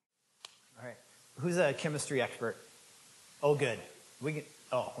Who's a chemistry expert? Oh, good. We can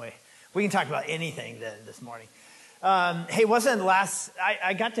talk about anything this morning. Hey,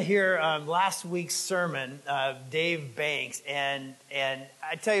 I got to hear last week's sermon, Dave Banks, and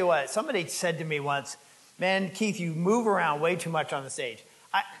I tell you what, somebody said to me once, man, Keith, you move around way too much on the stage.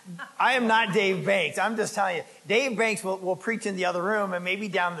 I am not Dave Banks. I'm just telling you, Dave Banks will preach in the other room and maybe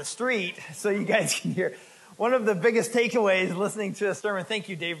down the street so you guys can hear. One of the biggest takeaways listening to a sermon, thank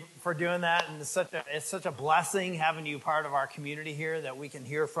you, Dave, for doing that. And it's such a blessing having you part of our community here that we can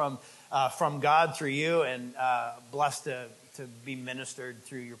hear from God through you, and blessed to be ministered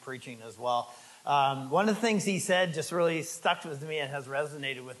through your preaching as well. One of the things he said just really stuck with me and has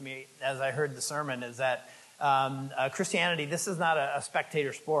resonated with me as I heard the sermon is that Christianity, this is not a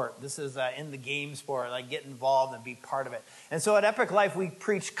spectator sport. This is in the game sport, like get involved and be part of it. And so at Epic Life, we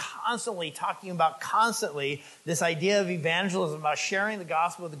preach talking about this idea of evangelism, about sharing the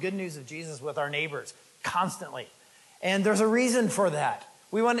gospel, the good news of Jesus with our neighbors, constantly. And there's a reason for that.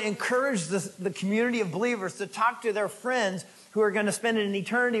 We want to encourage the community of believers to talk to their friends who are going to spend an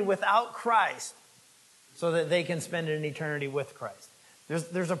eternity without Christ so that they can spend an eternity with Christ.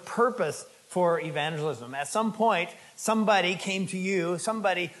 There's a purpose for evangelism. At some point, somebody came to you,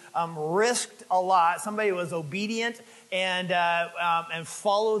 somebody risked a lot, somebody was obedient and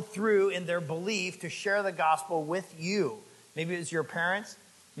followed through in their belief to share the gospel with you. Maybe it was your parents,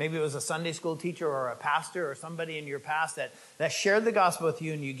 maybe it was a Sunday school teacher or a pastor or somebody in your past that shared the gospel with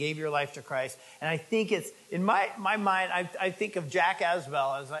you and you gave your life to Christ. And I think it's, in my mind, I think of Jack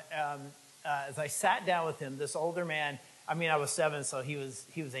Asbell as I sat down with him, this older man. I mean, I was 7, so he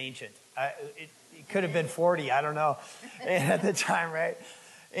was ancient. It could have been 40, I don't know, at the time, right?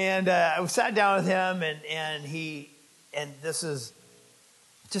 And I sat down with him, and this is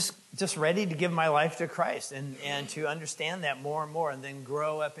just ready to give my life to Christ and to understand that more and more, and then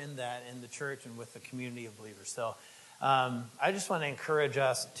grow up in that in the church and with the community of believers. So I just want to encourage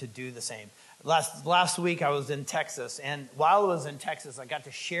us to do the same. Last week I was in Texas, and while I was in Texas, I got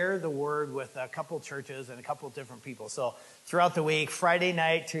to share the word with a couple churches and a couple different people. So throughout the week, Friday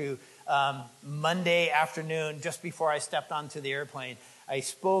night to Monday afternoon, just before I stepped onto the airplane, I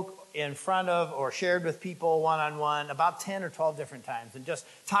spoke in front of or shared with people one-on-one about 10 or 12 different times, and just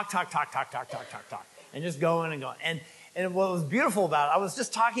talk, and just going and going. And what was beautiful about it, I was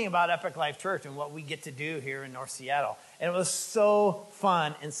just talking about Epic Life Church and what we get to do here in North Seattle. And it was so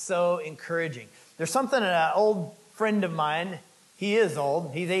fun and so encouraging. There's something an old friend of mine, he is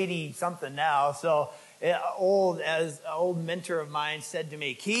old, he's 80-something now, so an old mentor of mine said to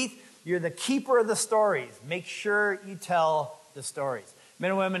me, Keith, you're the keeper of the stories. Make sure you tell the stories. Men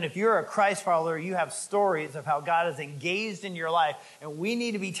and women, if you're a Christ follower, you have stories of how God is engaged in your life, and we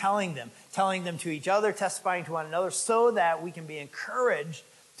need to be telling them to each other, testifying to one another, so that we can be encouraged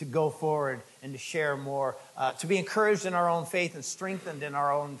to go forward and to share more, to be encouraged in our own faith and strengthened in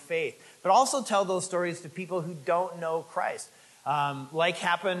our own faith. But also tell those stories to people who don't know Christ. Like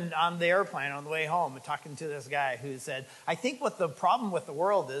happened on the airplane on the way home, talking to this guy who said, I think what the problem with the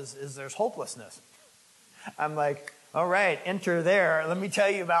world is there's hopelessness. I'm like, all right, enter there. Let me tell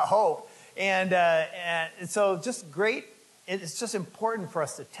you about hope. And so just great. It's just important for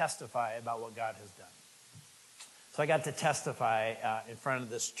us to testify about what God has done. So I got to testify in front of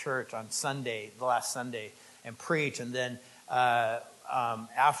this church on Sunday, the last Sunday, and preach. And then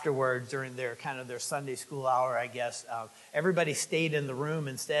afterwards, during their Sunday school hour, I guess, everybody stayed in the room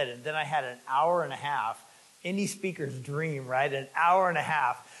instead. And then I had an hour and a half, any speaker's dream, right? An hour and a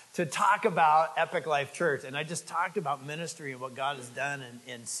half to talk about Epic Life Church. And I just talked about ministry and what God has done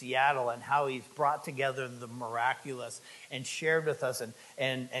in Seattle and how he's brought together the miraculous and shared with us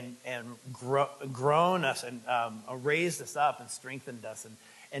and grown us and raised us up and strengthened us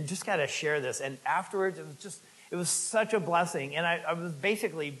and just got to share this. And afterwards, it was such a blessing. And I was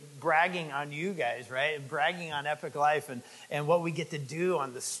basically bragging on you guys, right? And bragging on Epic Life and what we get to do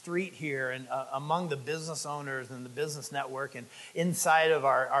on the street here and among the business owners and the business network and inside of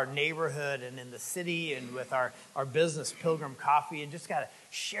our neighborhood and in the city and with our business, Pilgrim Coffee, and just got to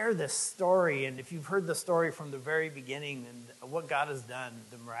share this story. And if you've heard the story from the very beginning and what God has done,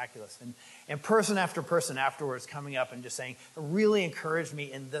 the miraculous. And person after person afterwards coming up and just saying, it really encouraged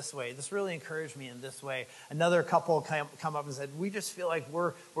me in this way. This really encouraged me in this way. Another couple come up and said, we just feel like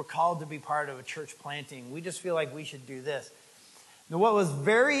we're called to be part of a church planting. We just feel like we should do this. Now, what was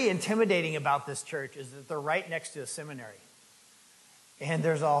very intimidating about this church is that they're right next to a seminary. And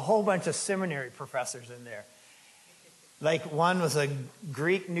there's a whole bunch of seminary professors in there. Like one was a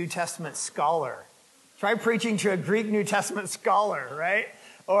Greek New Testament scholar. Try preaching to a Greek New Testament scholar, right?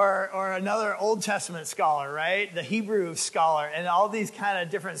 or another Old Testament scholar, right? The Hebrew scholar, and all these kind of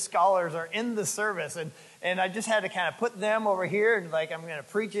different scholars are in the service, and I just had to kind of put them over here, and like I'm going to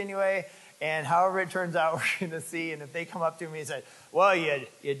preach anyway, and however it turns out, we're going to see. And if they come up to me and say, "Well, you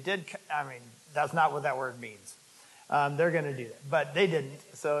did," I mean, that's not what that word means. They're going to do that, but they didn't,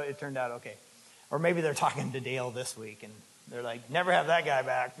 so it turned out okay. Or maybe they're talking to Dale this week, and they're like, "Never have that guy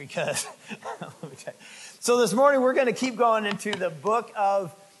back," because. So this morning we're going to keep going into the book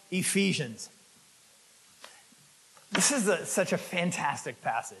of Ephesians. This is such a fantastic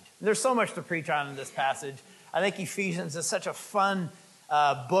passage. There's so much to preach on in this passage. I think Ephesians is such a fun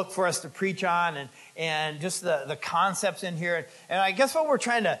book for us to preach on, and just the concepts in here. And I guess what we're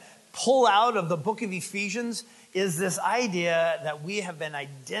trying to pull out of the book of Ephesians is this idea that we have been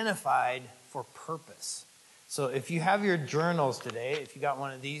identified for purpose. So if you have your journals today, if you got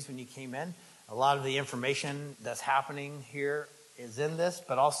one of these when you came in, a lot of the information that's happening here is in this,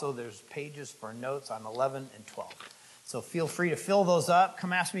 but also there's pages for notes on 11 and 12. So feel free to fill those up.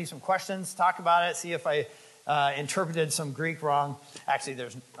 Come ask me some questions, talk about it, see if I interpreted some Greek wrong. Actually,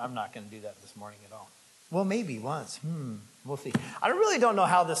 I'm not going to do that this morning at all. Well, maybe once. We'll see. I really don't know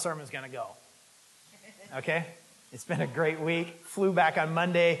how this sermon's going to go. Okay? It's been a great week. Flew back on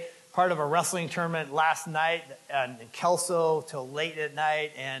Monday, part of a wrestling tournament last night in Kelso till late at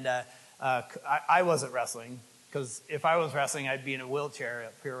night, and I wasn't wrestling, because if I was wrestling, I'd be in a wheelchair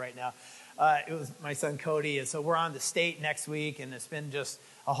up here right now. It was my son Cody, and so we're on the state next week, and it's been just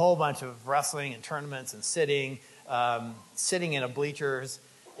a whole bunch of wrestling and tournaments and sitting. Sitting in a bleachers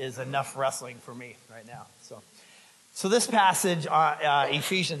is enough wrestling for me right now. So this passage,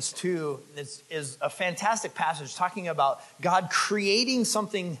 Ephesians 2, is a fantastic passage talking about God creating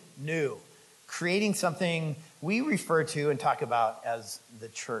something new, creating something we refer to and talk about as the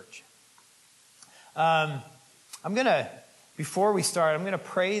church. Before we start, I'm going to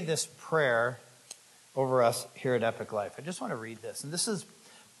pray this prayer over us here at Epic Life. I just want to read this. And this is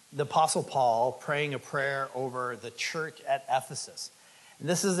the Apostle Paul praying a prayer over the church at Ephesus. And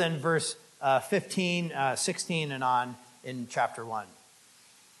this is in verse 15, 16 and on in chapter 1.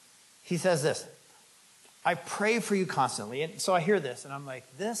 He says this: "I pray for you constantly." And so I hear this, and I'm like,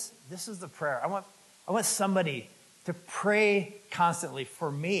 this is the prayer. I want somebody to pray constantly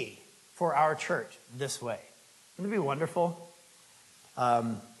for me, for our church, this way. Wouldn't it be wonderful?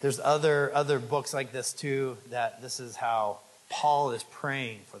 There's other books like this too, that this is how Paul is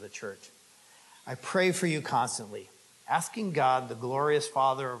praying for the church. "I pray for you constantly, asking God, the glorious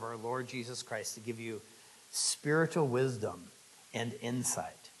Father of our Lord Jesus Christ, to give you spiritual wisdom and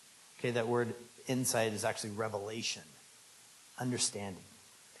insight." Okay, that word insight is actually revelation, understanding,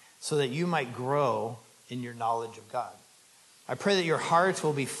 so that you might grow in your knowledge of God. "I pray that your hearts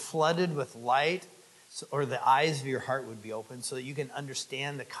will be flooded with light, or the eyes of your heart would be open, so that you can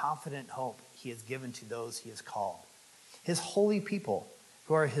understand the confident hope he has given to those he has called, his holy people,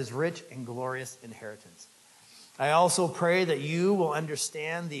 who are his rich and glorious inheritance. I also pray that you will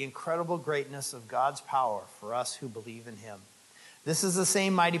understand the incredible greatness of God's power for us who believe in him. This is the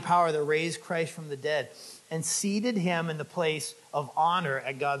same mighty power that raised Christ from the dead and seated him in the place of honor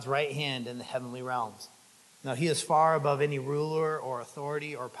at God's right hand in the heavenly realms. Now, he is far above any ruler or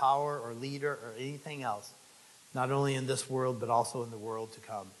authority or power or leader or anything else, not only in this world, but also in the world to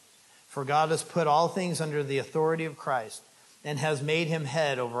come. For God has put all things under the authority of Christ and has made him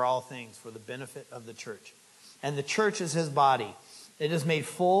head over all things for the benefit of the church. And the church is his body. It is made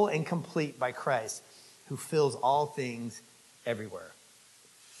full and complete by Christ, who fills all things everywhere."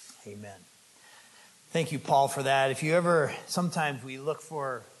 Amen. Thank you, Paul, for that. If you ever, sometimes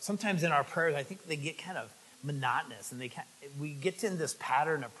in our prayers, I think they get kind of monotonous, and we get in this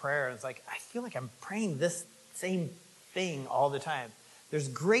pattern of prayer. And it's like, I feel like I'm praying this same thing all the time. There's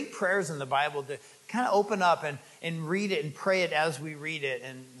great prayers in the Bible to kind of open up and read it and pray it as we read it.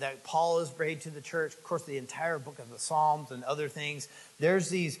 And that Paul has prayed to the church. Of course, the entire book of the Psalms and other things. There's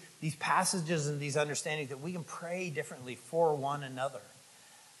these passages and these understandings that we can pray differently for one another.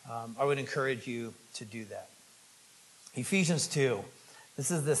 I would encourage you to do that. Ephesians 2. This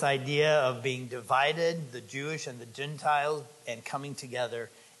is this idea of being divided, the Jewish and the Gentiles, and coming together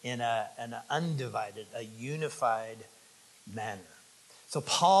in an undivided, a unified manner. So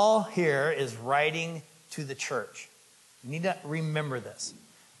Paul here is writing to the church. You need to remember this.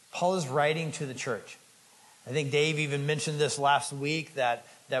 Paul is writing to the church. I think Dave even mentioned this last week, that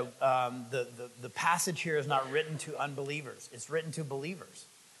the passage here is not written to unbelievers. It's written to believers.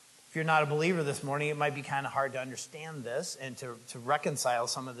 If you're not a believer this morning, it might be kind of hard to understand this and to reconcile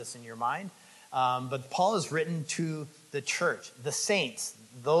some of this in your mind. But Paul is written to the church, the saints,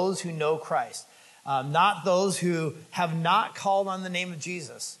 those who know Christ. not those who have not called on the name of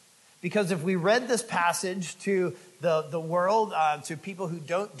Jesus. Because if we read this passage to the world, to people who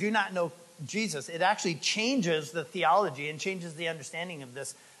do not know Jesus, it actually changes the theology and changes the understanding of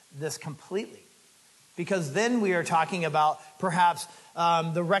this completely. Because then we are talking about perhaps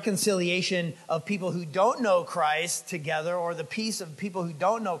the reconciliation of people who don't know Christ together, or the peace of people who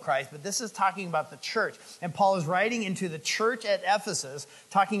don't know Christ. But this is talking about the church. And Paul is writing into the church at Ephesus,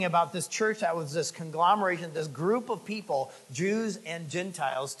 talking about this church that was this conglomeration, this group of people, Jews and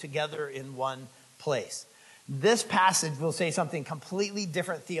Gentiles, together in one place. This passage will say something completely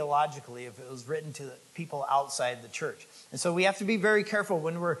different theologically if it was written to the people outside the church. And so we have to be very careful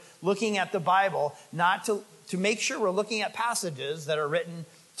when we're looking at the Bible, not to make sure we're looking at passages that are written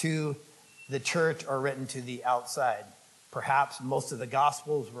to the church or written to the outside. Perhaps most of the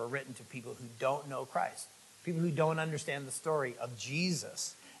Gospels were written to people who don't know Christ, people who don't understand the story of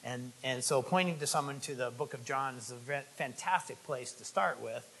Jesus. And so pointing to someone to the book of John is a fantastic place to start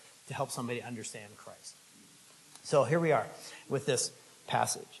with to help somebody understand Christ. So here we are with this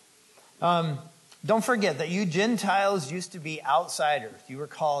passage. Don't forget that you Gentiles used to be outsiders. You were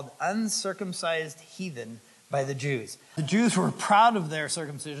called uncircumcised heathen by the Jews. The Jews were proud of their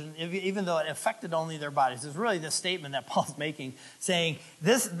circumcision, even though it affected only their bodies. It's really this statement that Paul's making, saying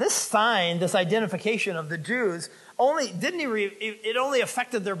this sign, this identification of the Jews, it only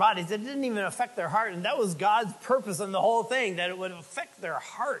affected their bodies. It didn't even affect their heart. And that was God's purpose in the whole thing, that it would affect their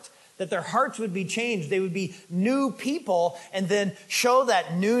heart, that their hearts would be changed. They would be new people and then show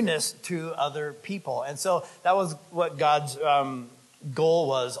that newness to other people. And so that was what God's goal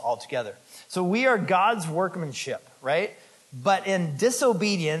was altogether. So we are God's workmanship, right? But in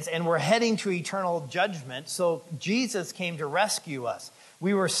disobedience, and we're heading to eternal judgment. So Jesus came to rescue us.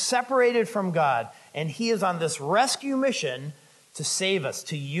 We were separated from God, and he is on this rescue mission to save us,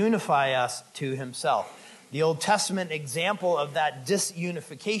 to unify us to himself. The Old Testament example of that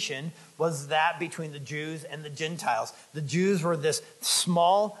disunification was that between the Jews and the Gentiles. The Jews were this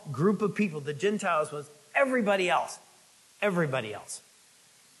small group of people. The Gentiles was everybody else. Everybody else.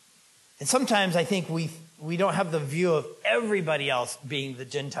 And sometimes I think we don't have the view of everybody else being the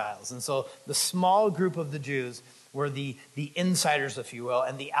Gentiles. And so the small group of the Jews were the insiders, if you will,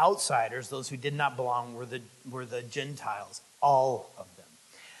 and the outsiders, those who did not belong, were the Gentiles, all of them.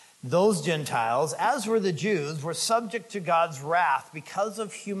 Those Gentiles, as were the Jews, were subject to God's wrath because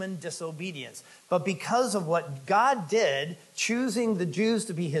of human disobedience. But because of what God did, choosing the Jews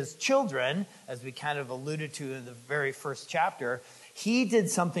to be his children, as we kind of alluded to in the very first chapter, he did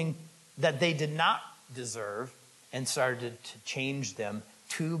something that they did not deserve and started to change them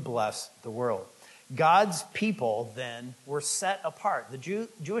to bless the world. God's people then were set apart. The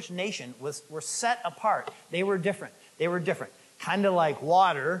Jewish nation were set apart. They were different. They were different. Kind of like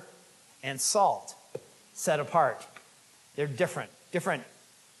water and salt, set apart. They're different. Different.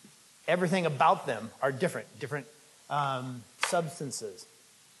 Everything about them are different. Different substances.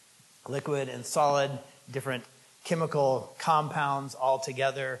 Liquid and solid, different chemical compounds all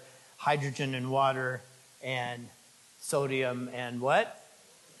together. Hydrogen and water and sodium and what?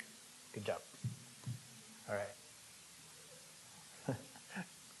 Good job. All right.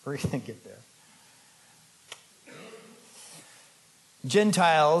 We're going to get there.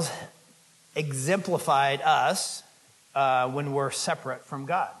 Gentiles exemplified us when we're separate from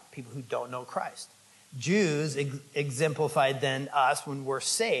God, people who don't know Christ. Jews exemplified then us when we're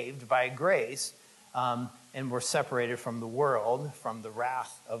saved by grace and we're separated from the world, from the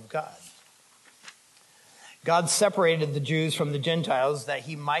wrath of God. God separated the Jews from the Gentiles that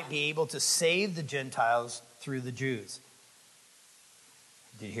he might be able to save the Gentiles through the Jews.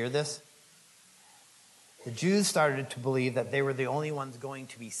 Did you hear this? The Jews started to believe that they were the only ones going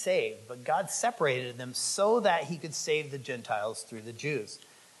to be saved, but God separated them so that he could save the Gentiles through the Jews.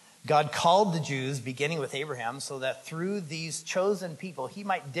 God called the Jews, beginning with Abraham, so that through these chosen people, he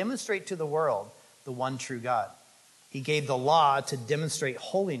might demonstrate to the world the one true God. He gave the law to demonstrate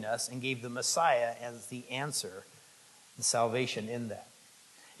holiness and gave the Messiah as the answer, the salvation in that.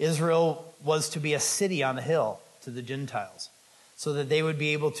 Israel was to be a city on a hill to the Gentiles so that they would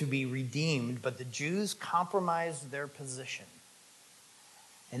be able to be redeemed, but the Jews compromised their position.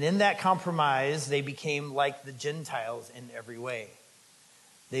 And in that compromise, they became like the Gentiles in every way.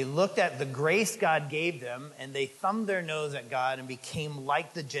 They looked at the grace God gave them, and they thumbed their nose at God and became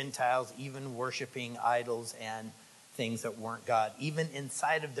like the Gentiles, even worshiping idols and things that weren't God, even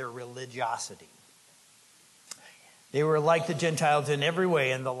inside of their religiosity. They were like the Gentiles in every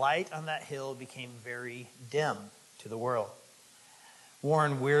way, and the light on that hill became very dim to the world.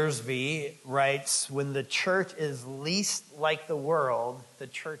 Warren Wiersbe writes, when the church is least like the world, the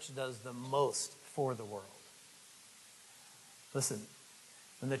church does the most for the world. Listen,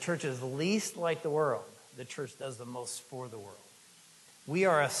 when the church is least like the world, the church does the most for the world. We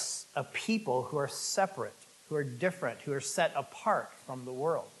are a people who are separate, who are different, who are set apart from the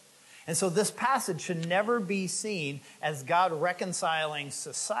world. And so this passage should never be seen as God reconciling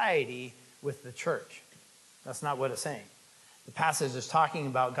society with the church. That's not what it's saying. The passage is talking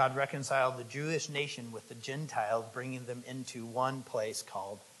about God reconciled the Jewish nation with the Gentiles, bringing them into one place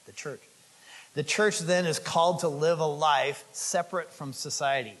called the church. The church then is called to live a life separate from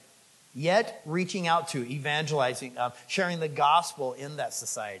society, yet reaching out to, evangelizing, sharing the gospel in that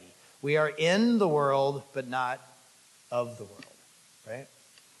society. We are in the world, but not of the world, right?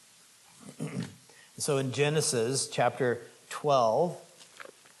 So in Genesis chapter 12,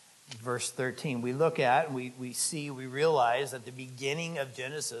 verse 13, we look at, we realize that the beginning of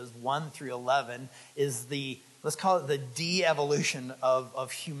Genesis 1 through 11 is let's call it the de-evolution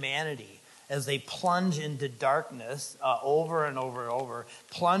of humanity as they plunge into darkness over and over and over,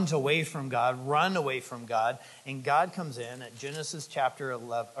 plunge away from God, run away from God, and God comes in at Genesis chapter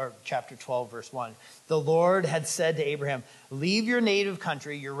 12, verse 1. The Lord had said to Abraham, "Leave your native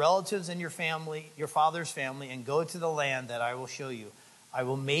country, your relatives and your family, your father's family, and go to the land that I will show you. I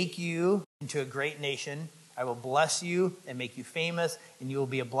will make you into a great nation. I will bless you and make you famous, and you will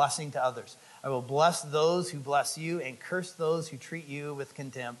be a blessing to others. I will bless those who bless you and curse those who treat you with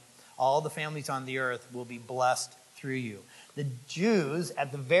contempt. All the families on the earth will be blessed through you." The Jews,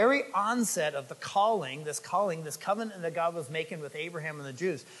 at the very onset of this covenant that God was making with Abraham and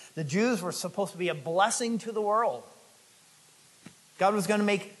the Jews were supposed to be a blessing to the world. God was going to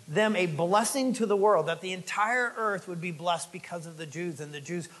make them a blessing to the world, that the entire earth would be blessed because of the Jews. And the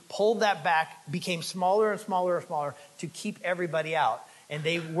Jews pulled that back, became smaller and smaller and smaller to keep everybody out. And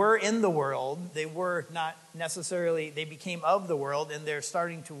they were in the world. They were not necessarily, they became of the world, and they're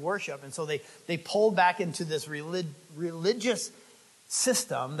starting to worship. And so they pulled back into this religious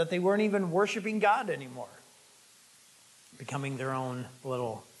system that they weren't even worshiping God anymore, becoming their own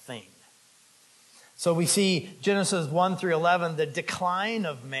little thing. So we see Genesis 1 through 11, the decline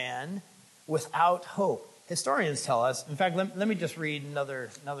of man without hope. Historians tell us, in fact, let me just read another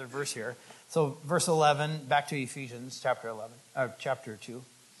verse here. So verse 11, back to Ephesians chapter 2.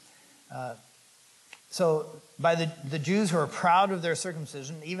 So by the Jews who are proud of their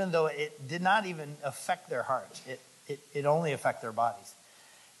circumcision, even though it did not even affect their hearts, it only affected their bodies.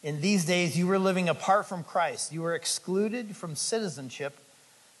 In these days, you were living apart from Christ. You were excluded from citizenship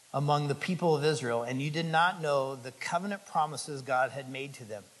among the people of Israel, and you did not know the covenant promises God had made to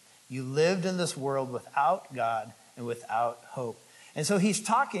them. You lived in this world without God and without hope. And so he's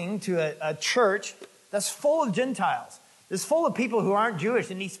talking to a church that's full of Gentiles. It's full of people who aren't Jewish.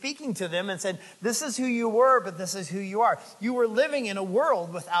 And he's speaking to them and said, this is who you were, but this is who you are. You were living in a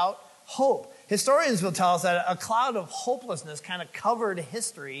world without hope. Historians will tell us that a cloud of hopelessness kind of covered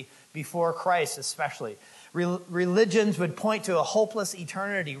history before Christ, especially. Religions would point to a hopeless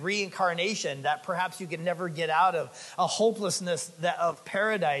eternity, reincarnation that perhaps you could never get out of, a hopelessness of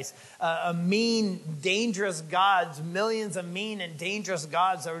paradise, a mean, dangerous gods, millions of mean and dangerous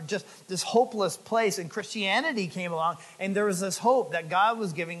gods that were just this hopeless place. And Christianity came along, and there was this hope that God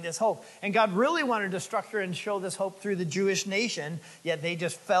was giving this hope. And God really wanted to structure and show this hope through the Jewish nation, yet they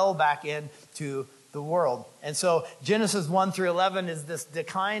just fell back into the world. And so Genesis 1 through 11 is this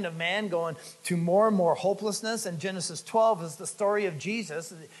decline of man going to more and more hopelessness. And Genesis 12 is the story of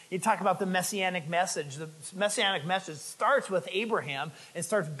Jesus. You talk about the messianic message. The messianic message starts with Abraham and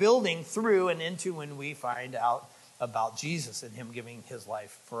starts building through and into when we find out about Jesus and him giving his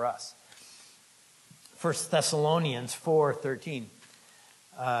life for us. 1 Thessalonians 4:13.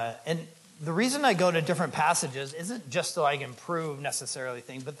 And the reason I go to different passages isn't just so I can prove necessarily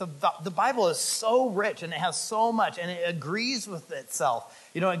things, but the Bible is so rich and it has so much and it agrees with itself.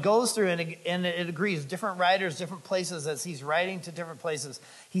 You know, it goes through and it agrees. Different writers, different places, as he's writing to different places,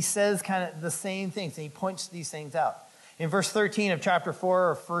 he says kind of the same things and he points these things out. In verse 13 of chapter 4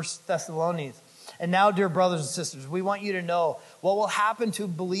 of 1 Thessalonians, "And now, dear brothers and sisters, we want you to know what will happen to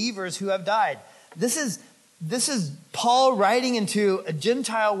believers who have died." This is Paul writing into a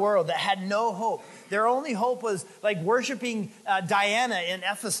Gentile world that had no hope. Their only hope was like worshiping Diana in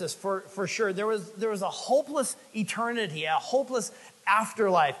Ephesus for sure. There was a hopeless eternity, a hopeless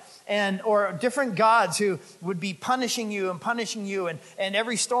afterlife, or different gods who would be punishing you, and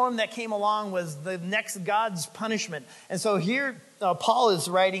every storm that came along was the next god's punishment. And so here Paul is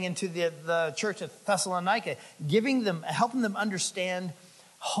writing into the church of Thessalonica, helping them understand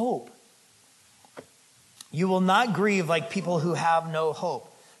hope. "You will not grieve like people who have no hope.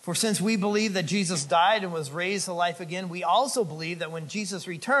 For since we believe that Jesus died and was raised to life again, we also believe that when Jesus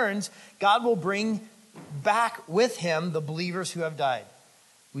returns, God will bring back with him the believers who have died.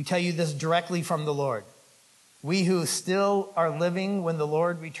 We tell you this directly from the Lord. We who still are living when the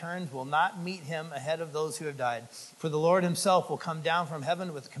Lord returns will not meet him ahead of those who have died. For the Lord himself will come down from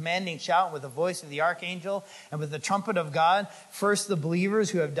heaven with a commanding shout, with the voice of the archangel, and with the trumpet of God. First the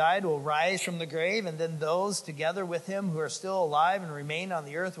believers who have died will rise from the grave, and then those together with him who are still alive and remain on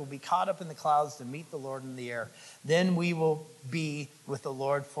the earth will be caught up in the clouds to meet the Lord in the air. Then we will be with the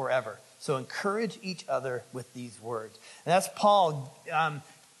Lord forever. So encourage each other with these words. And that's Paul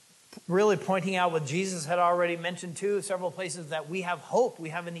really pointing out what Jesus had already mentioned too, several places, that we have hope. We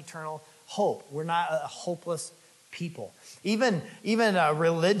have an eternal hope. We're not a hopeless people. Even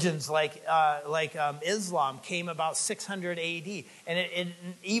religions like Islam came about 600 AD. And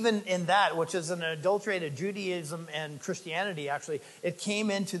even in that, which is an adulterated Judaism and Christianity, actually, it came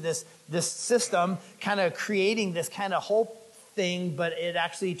into this system kind of creating this kind of hope thing, but it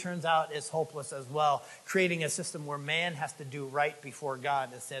actually turns out is hopeless as well, creating a system where man has to do right before God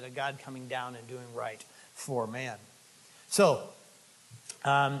instead of God coming down and doing right for man. So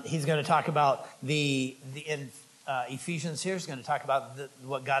he's going to talk about in Ephesians here, he's going to talk about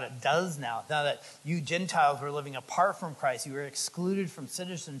what God does now. Now that you Gentiles were living apart from Christ, you were excluded from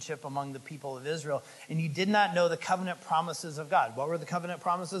citizenship among the people of Israel, and you did not know the covenant promises of God. What were the covenant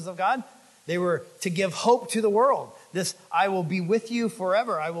promises of God? They were to give hope to the world. This, I will be with you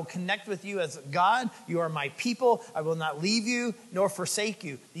forever. I will connect with you as God. You are my people. I will not leave you nor forsake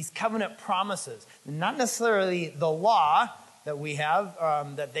you. These covenant promises. Not necessarily the law that we have,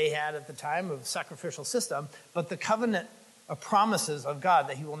 that they had at the time of sacrificial system, but the covenant promises of God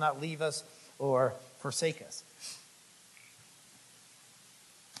that he will not leave us or forsake us.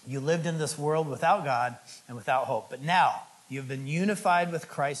 You lived in this world without God and without hope. But now you have been unified with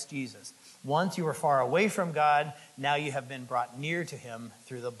Christ Jesus. Once you were far away from God, now you have been brought near to him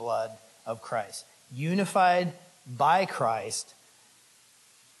through the blood of Christ. Unified by Christ,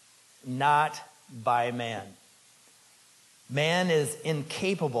 not by man. Man is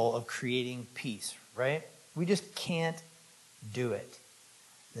incapable of creating peace, right? We just can't do it.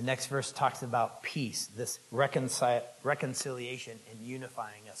 The next verse talks about peace, this reconciliation and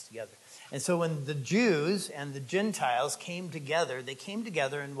unifying us together. And so when the Jews and the Gentiles came together, they came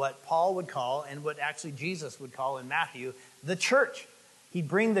together in what Paul would call, and what actually Jesus would call in Matthew, the church. He'd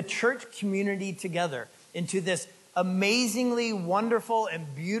bring the church community together into this amazingly wonderful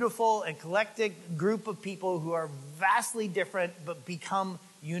and beautiful and eclectic group of people who are vastly different but become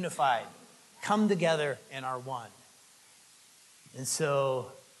unified, come together and are one. And so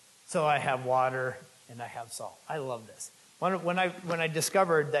I have water and I have salt. I love this. When I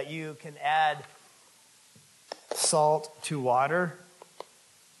discovered that you can add salt to water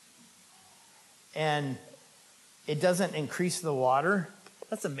and it doesn't increase the water,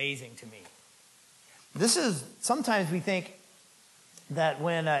 that's amazing to me. Sometimes we think that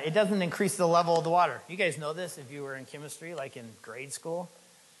when it doesn't increase the level of the water. You guys know this if you were in chemistry, like in grade school,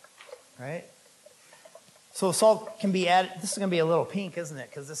 right? So salt can be added. This is going to be a little pink, isn't it?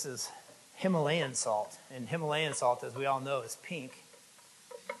 Because this is Himalayan salt. And Himalayan salt, as we all know, is pink.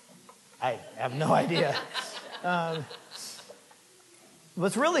 I have no idea.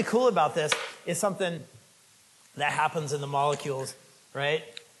 What's really cool about this is something that happens in the molecules, right,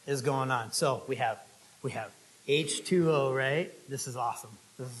 is going on. So we have H2O, right? This is awesome.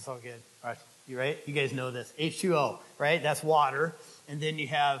 This is so good. All right, you right? You guys know this. H2O, right? That's water. And then you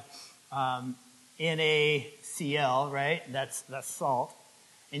have NaCl, right? That's salt.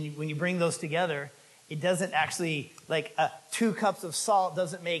 And when you bring those together, it doesn't actually, 2 cups of salt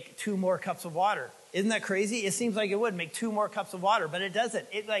doesn't make 2 more cups of water. Isn't that crazy? It seems like it would make 2 more cups of water, but it doesn't.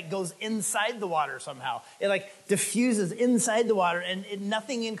 It goes inside the water somehow. It diffuses inside the water and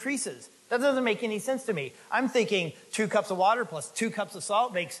nothing increases. That doesn't make any sense to me. I'm thinking 2 cups of water plus 2 cups of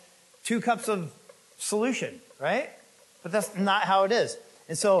salt makes 2 cups of solution, right? But that's not how it is.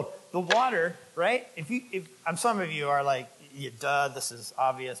 And so the water, right? If some of you are like, yeah, duh, this is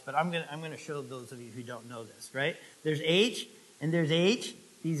obvious, but I'm gonna show those of you who don't know this, right? There's H and there's H.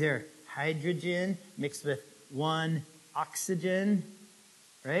 These are hydrogen mixed with 1 oxygen,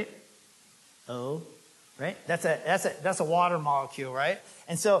 right? O, right? That's a water molecule, right?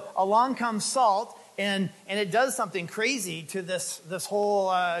 And so along comes salt, and it does something crazy to this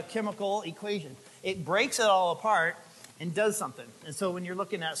whole chemical equation. It breaks it all apart and does something. And so when you're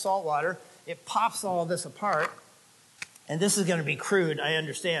looking at salt water, it pops all of this apart. And this is going to be crude, I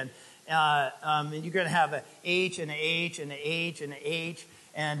understand. And you're going to have a H and a H and a H and a H.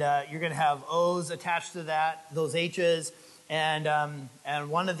 And you're going to have O's attached to that, those H's. and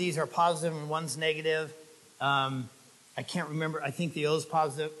one of these are positive and one's negative. I can't remember. I think the O is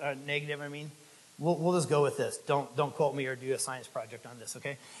positive, negative. I mean, we'll just go with this. Don't quote me or do a science project on this,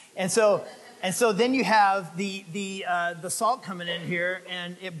 okay? And so then you have the salt coming in here,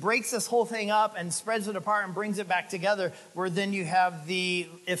 and it breaks this whole thing up and spreads it apart and brings it back together. Where then you have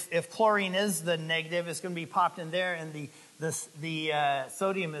if chlorine is the negative, it's going to be popped in there, and the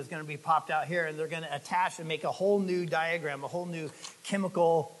sodium is going to be popped out here, and they're going to attach and make a whole new diagram, a whole new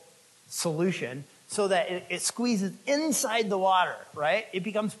chemical solution, so that it squeezes inside the water, right? It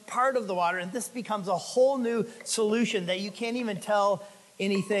becomes part of the water, and this becomes a whole new solution that you can't even tell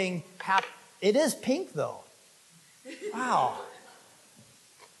anything happened. It is pink, though. Wow.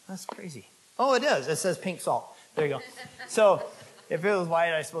 That's crazy. Oh, it is. It says pink salt. There you go. So if it was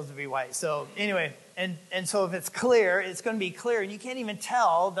white, I suppose it'd be white. So anyway, and so if it's clear, it's going to be clear, and you can't even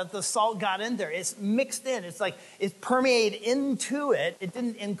tell that the salt got in there. It's mixed in. It's like it permeated into it. It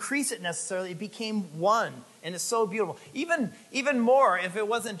didn't increase it necessarily. It became one, and it's so beautiful. Even more if it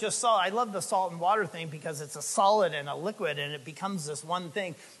wasn't just salt. I love the salt and water thing because it's a solid and a liquid, and it becomes this one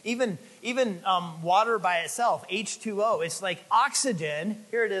thing. Even water by itself, H2O, it's like oxygen.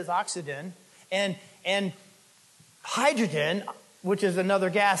 Here it is, oxygen, and hydrogen, which is another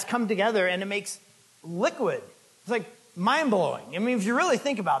gas, come together, and it makes liquid. It's like mind-blowing. I mean, if you really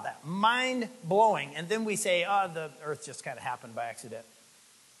think about that, mind-blowing. And then we say, the earth just kind of happened by accident.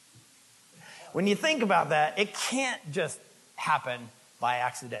 When you think about that, it can't just happen by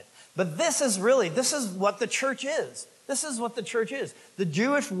accident. But this is what the church is. This is what the church is. The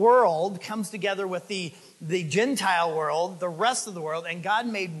Jewish world comes together with the Gentile world, the rest of the world, and God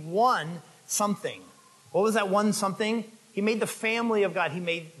made one something. What was that one something? He made the family of God. He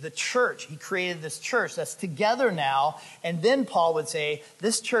made the church. He created this church that's together now. And then Paul would say,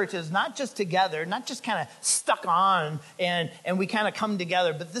 this church is not just together, not just kind of stuck on and we kind of come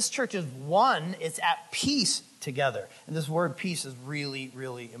together, but this church is one. It's at peace together. And this word peace is really,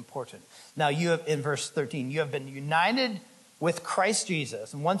 really important. Now, in verse 13, you have been united with Christ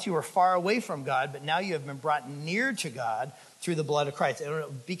Jesus. And once you were far away from God, but now you have been brought near to God through the blood of Christ. And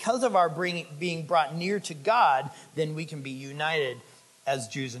because of our being brought near to God, then we can be united as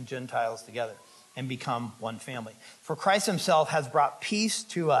Jews and Gentiles together and become one family. For Christ himself has brought peace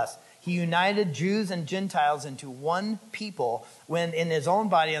to us. He united Jews and Gentiles into one people when in his own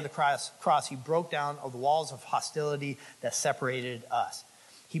body on the cross he broke down the walls of hostility that separated us.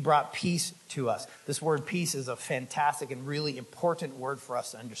 He brought peace to us. This word peace is a fantastic and really important word for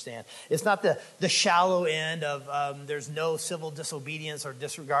us to understand. It's not the shallow end of there's no civil disobedience or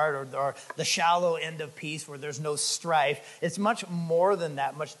disregard or the shallow end of peace where there's no strife. It's much more than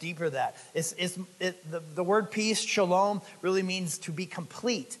that, much deeper than that. The word peace, shalom, really means to be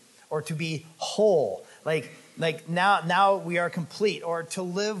complete or to be whole. Like now we are complete, or to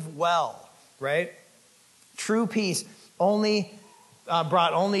live well, right? True peace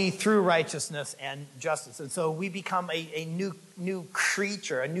brought only through righteousness and justice. And so we become a new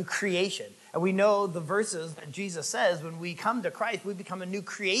creature, a new creation. And we know the verses that Jesus says when we come to Christ, we become a new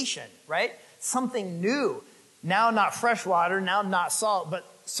creation, right? Something new. Now not fresh water, now not salt, but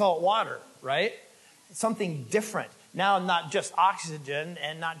salt water, right? Something different. Now not just oxygen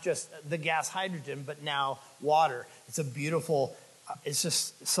and not just the gas hydrogen, but now water. It's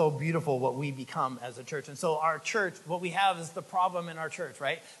just so beautiful what we become as a church. And so our church, what we have is the problem in our church,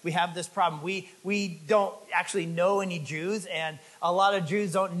 right? We have this problem. We don't actually know any Jews, and a lot of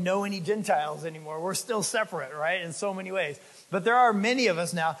Jews don't know any Gentiles anymore. We're still separate, right, in so many ways. But there are many of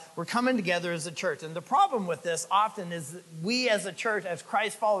us now. We're coming together as a church. And the problem with this often is that we as a church, as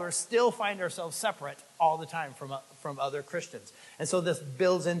Christ followers, still find ourselves separate all the time from other Christians. And so this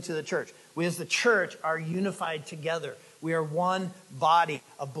builds into the church. We as the church are unified together. We are one body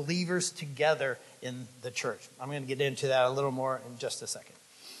of believers together in the church. I'm going to get into that a little more in just a second.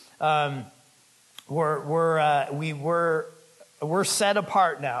 We're set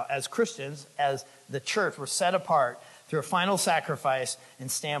apart now as Christians, as the church. We're set apart through a final sacrifice and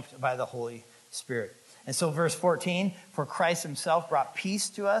stamped by the Holy Spirit. And so verse 14, for Christ himself brought peace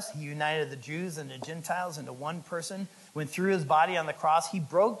to us. He united the Jews and the Gentiles into one person. When through his body on the cross, he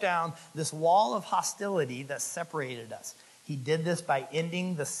broke down this wall of hostility that separated us. He did this by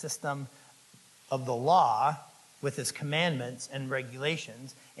ending the system of the law with his commandments and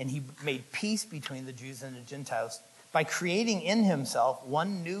regulations, and he made peace between the Jews and the Gentiles by creating in himself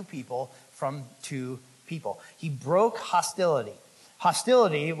one new people from two people. He broke hostility.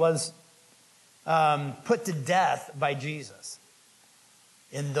 Hostility was put to death by Jesus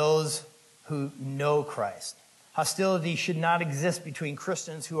in those who know Christ. Hostility should not exist between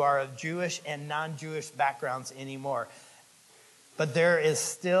Christians who are of Jewish and non-Jewish backgrounds anymore. But there is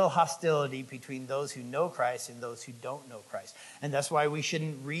still hostility between those who know Christ and those who don't know Christ. And that's why we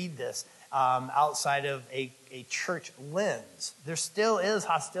shouldn't read this outside of a church lens. There still is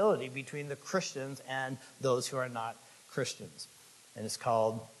hostility between the Christians and those who are not Christians. And it's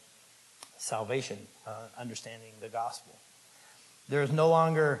called salvation, understanding the gospel. There is no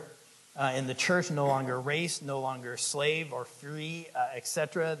longer, in the church, no longer race, no longer slave or free,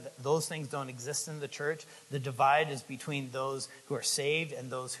 etc. Those things don't exist in the church. The divide is between those who are saved and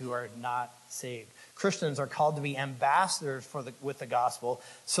those who are not saved. Christians are called to be ambassadors with the gospel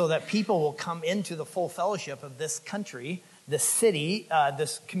so that people will come into the full fellowship of this country, this city,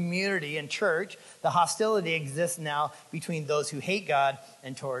 this community and church. The hostility exists now between those who hate God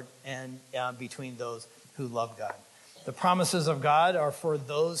and between those who love God. The promises of God are for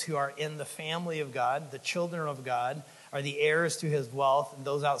those who are in the family of God. The children of God are the heirs to his wealth, and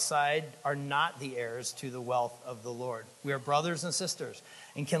those outside are not the heirs to the wealth of the Lord. We are brothers and sisters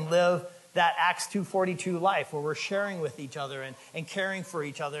and can live that Acts 2:42 life where we're sharing with each other and caring for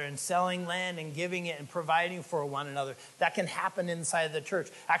each other and selling land and giving it and providing for one another. That can happen inside of the church.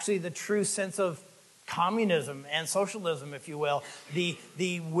 Actually, the true sense of communism and socialism, if you will,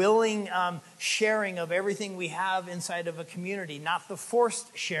 the willing sharing of everything we have inside of a community, not the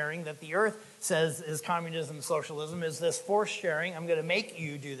forced sharing that the earth says is communism and socialism, is this forced sharing, I'm going to make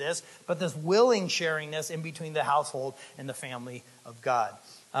you do this, but this willing sharingness in between the household and the family of God.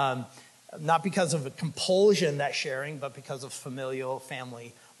 Not because of a compulsion, that sharing, but because of familial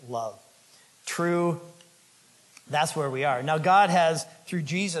family love. True, that's where we are. Now, God has, through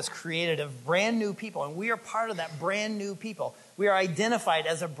Jesus, created a brand new people, and we are part of that brand new people. We are identified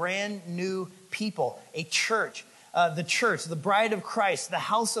as a brand new people, a church, the bride of Christ, the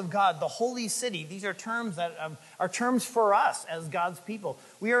house of God, the holy city. These are terms that are terms for us as God's people.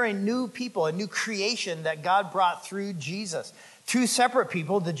 We are a new people, a new creation that God brought through Jesus. Two separate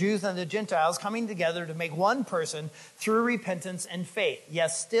people, the Jews and the Gentiles, coming together to make one person through repentance and faith.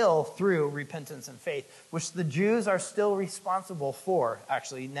 Yes, still through repentance and faith, which the Jews are still responsible for,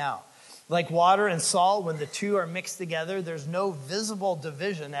 actually, now. Like water and salt, when the two are mixed together, there's no visible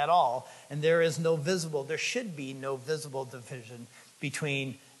division at all, and there should be no visible division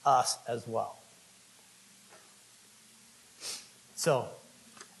between us as well. So,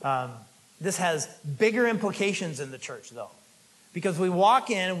 this has bigger implications in the church, though. Because we walk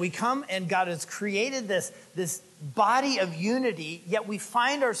in, we come, and God has created this body of unity, yet we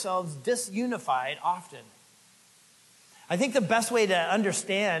find ourselves disunified often. I think the best way to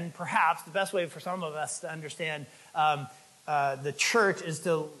understand, perhaps the best way for some of us to understand the church is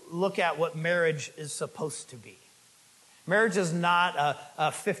to look at what marriage is supposed to be. Marriage is not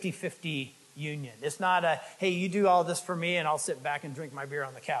a 50-50 union. It's not a, hey, you do all this for me and I'll sit back and drink my beer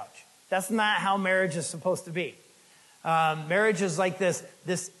on the couch. That's not how marriage is supposed to be. Marriage is like this,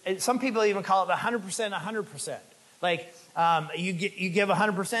 some people even call it 100%, 100%. Like, you give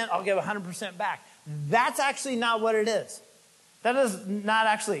 100%, I'll give 100% back. That's actually not what it is. That is not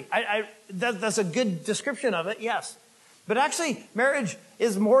actually, that's a good description of it, yes. But actually, marriage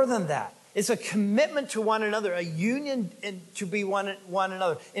is more than that. It's a commitment to one another, a union to be one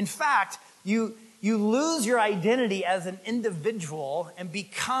another. In fact, you lose your identity as an individual and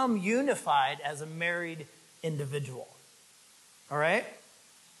become unified as a married individual. All right?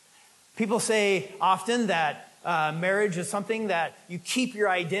 People say often that marriage is something that you keep your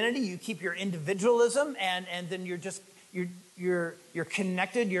identity, you keep your individualism, and then you're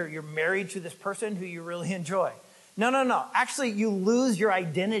connected, you're married to this person who you really enjoy. No. Actually, you lose your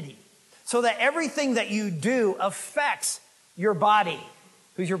identity. So that everything that you do affects your body.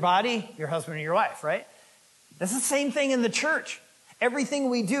 Who's your body? Your husband and your wife, right? That's the same thing in the church. Everything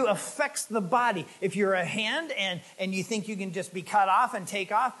we do affects the body. If you're a hand and you think you can just be cut off and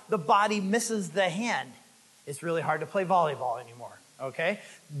take off, the body misses the hand. It's really hard to play volleyball anymore, okay?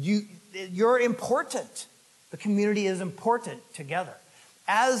 You're important. The community is important together.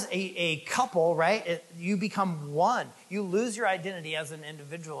 As a couple, right, you become one. You lose your identity as an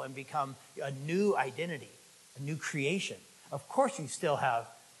individual and become a new identity, a new creation. Of course, you still have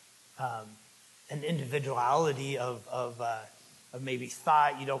an individuality of maybe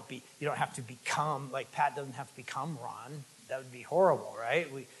thought. You don't have to become, like Pat doesn't have to become Ron. That would be horrible, right?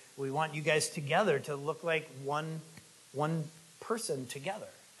 We want you guys together to look like one person together.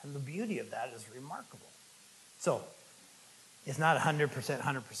 And the beauty of that is remarkable. So, it's not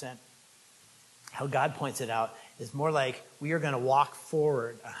 100%. How God points it out is more like we are going to walk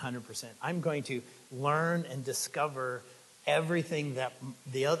forward 100%. I'm going to learn and discover everything that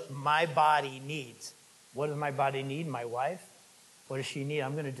my body needs. What does my body need? My wife? What does she need?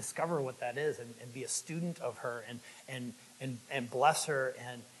 I'm going to discover what that is and be a student of her and bless her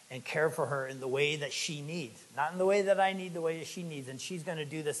and care for her in the way that she needs. Not in the way that I need, the way that she needs. And she's going to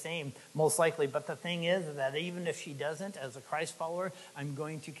do the same, most likely. But the thing is that even if she doesn't, as a Christ follower, I'm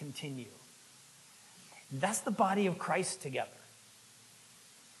going to continue. That's the body of Christ together.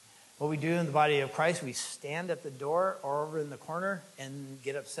 What we do in the body of Christ, we stand at the door or over in the corner and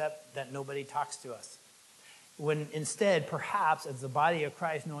get upset that nobody talks to us. When instead, perhaps, as the body of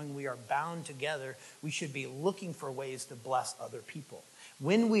Christ, knowing we are bound together, we should be looking for ways to bless other people.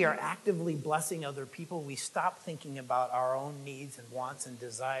 When we are actively blessing other people, we stop thinking about our own needs and wants and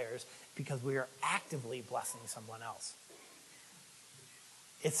desires because we are actively blessing someone else.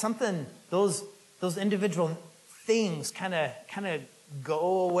 It's something, those individual things kind of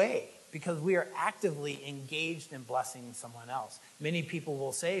go away because we are actively engaged in blessing someone else. Many people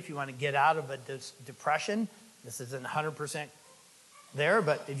will say, if you want to get out of a depression, this isn't 100% there,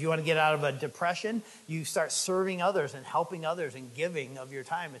 but if you want to get out of a depression, you start serving others and helping others and giving of your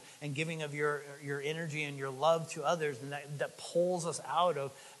time and giving of your energy and your love to others, and that pulls us out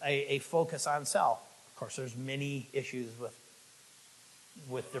of a focus on self. Of course, there's many issues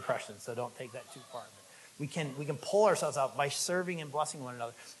with depression, so don't take that too far. We can pull ourselves out by serving and blessing one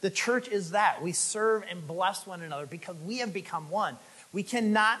another. The church is that. We serve and bless one another because we have become one. We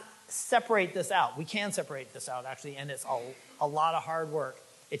cannot separate this out. We can separate this out, actually, and it's a lot of hard work.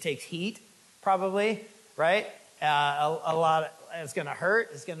 It takes heat, probably, right? A lot. It's going to hurt.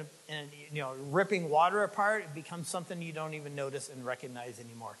 It's going to, ripping water apart, it becomes something you don't even notice and recognize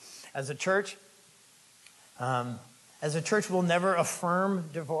anymore. As a church, we'll never affirm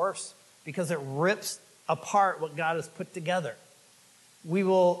divorce because it rips apart what God has put together. We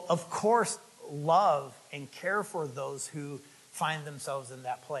will, of course, love and care for those who find themselves in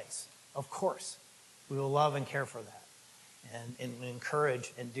that place. Of course, we will love and care for that and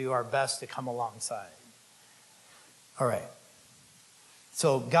encourage and do our best to come alongside. All right.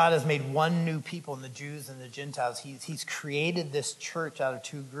 So God has made one new people in the Jews and the Gentiles. He's created this church out of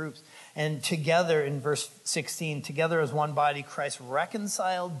two groups. And together, in verse 16, together as one body, Christ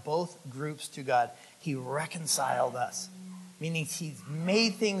reconciled both groups to God. He reconciled us, meaning he's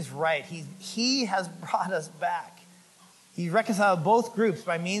made things right. He has brought us back. He reconciled both groups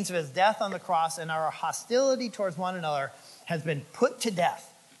by means of his death on the cross, and our hostility towards one another has been put to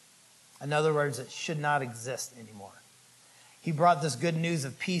death. In other words, it should not exist anymore. He brought this good news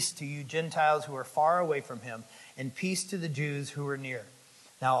of peace to you Gentiles who are far away from him, and peace to the Jews who are near.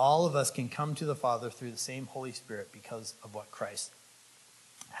 Now all of us can come to the Father through the same Holy Spirit because of what Christ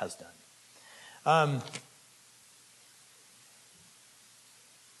has done.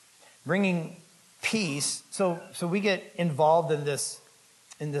 Bringing peace, so we get involved in this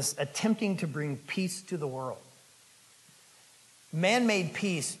attempting to bring peace to the world. Man-made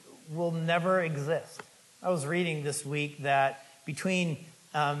peace will never exist. I was reading this week that between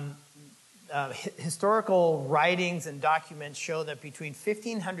historical writings and documents show that between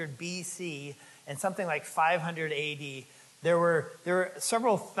 1500 BC and something like 500 AD, there were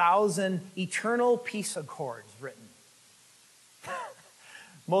several thousand eternal peace accords written.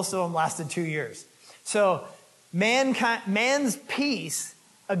 Most of them lasted 2 years. So man's peace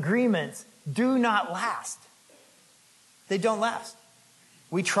agreements do not last. They don't last.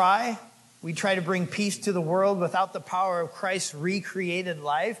 We try to bring peace to the world without the power of Christ's recreated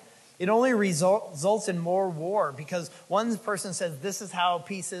life. It only results in more war because one person says this is how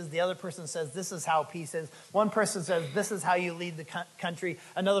peace is. The other person says this is how peace is. One person says this is how you lead the country.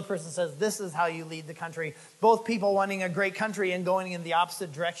 Another person says this is how you lead the country. Both people wanting a great country and going in the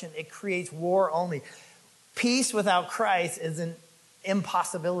opposite direction. It creates war only. Peace without Christ is an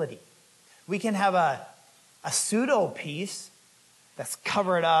impossibility. We can have a pseudo peace that's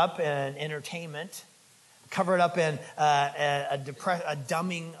covered up in entertainment, covered up in a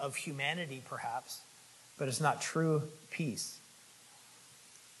dumbing of humanity, perhaps, but it's not true peace.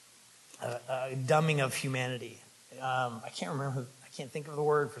 A dumbing of humanity. I can't think of the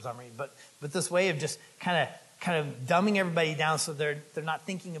word for some reason, but this way of just kind of dumbing everybody down so they're not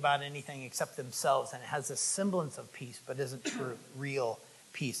thinking about anything except themselves, and it has a semblance of peace, but isn't true, real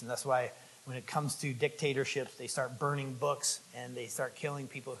peace, and that's why. When it comes to dictatorships, they start burning books and they start killing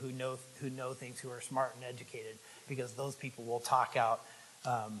people who know things, who are smart and educated, because those people will talk out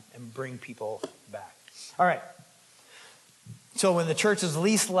and bring people back. All right. So when the church is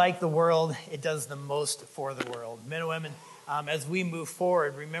least like the world, it does the most for the world. Men and women, as we move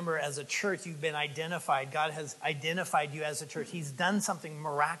forward, remember, as a church, you've been identified. God has identified you as a church. He's done something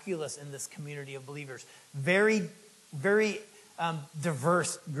miraculous in this community of believers. Very, very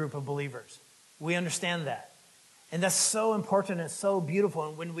diverse group of believers. We understand that. And that's so important and so beautiful.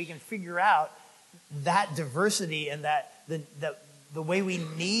 And when we can figure out that diversity and that the way we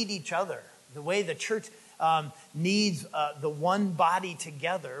need each other, the way the church needs the one body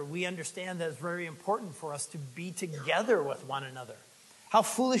together, we understand that it's very important for us to be together with one another. How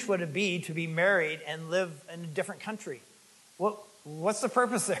foolish would it be to be married and live in a different country? What's the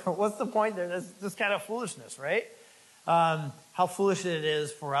purpose there? What's the point there? That's just kind of foolishness, right? How foolish it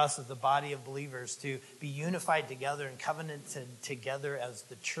is for us as the body of believers to be unified together and covenanted together as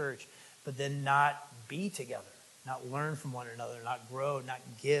the church, but then not be together, not learn from one another, not grow, not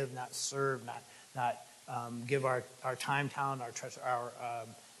give, not serve, not give our time, talent, our treasure, our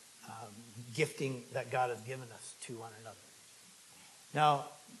gifting that God has given us to one another. Now,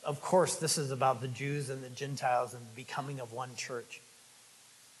 of course, this is about the Jews and the Gentiles and becoming of one church.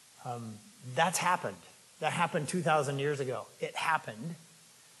 That's happened. That happened 2,000 years ago. It happened.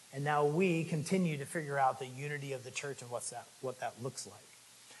 And now we continue to figure out the unity of the church and what that looks like.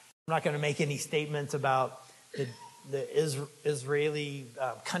 I'm not going to make any statements about the Israeli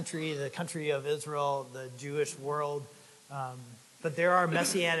country, the country of Israel, the Jewish world. But there are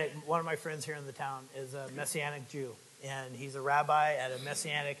Messianic, one of my friends here in the town is a Messianic Jew. And he's a rabbi at a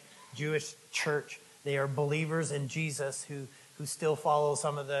Messianic Jewish church. They are believers in Jesus who still follow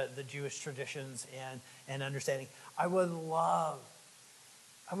some of the Jewish traditions and understanding. I would love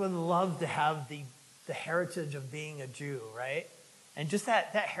to have the heritage of being a Jew, right? And just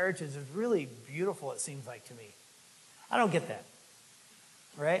that heritage is really beautiful, it seems like to me. I don't get that,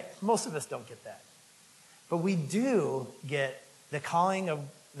 right? Most of us don't get that. But we do get the calling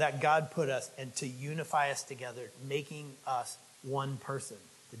that God put us and to unify us together, making us one person,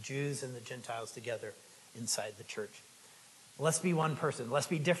 the Jews and the Gentiles together inside the church. Let's be one person. Let's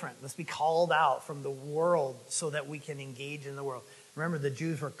be different. Let's be called out from the world so that we can engage in the world. Remember, the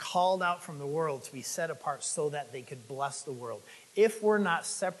Jews were called out from the world to be set apart so that they could bless the world. If we're not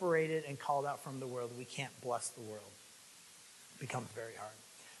separated and called out from the world, we can't bless the world. It becomes very hard.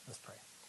 Let's pray.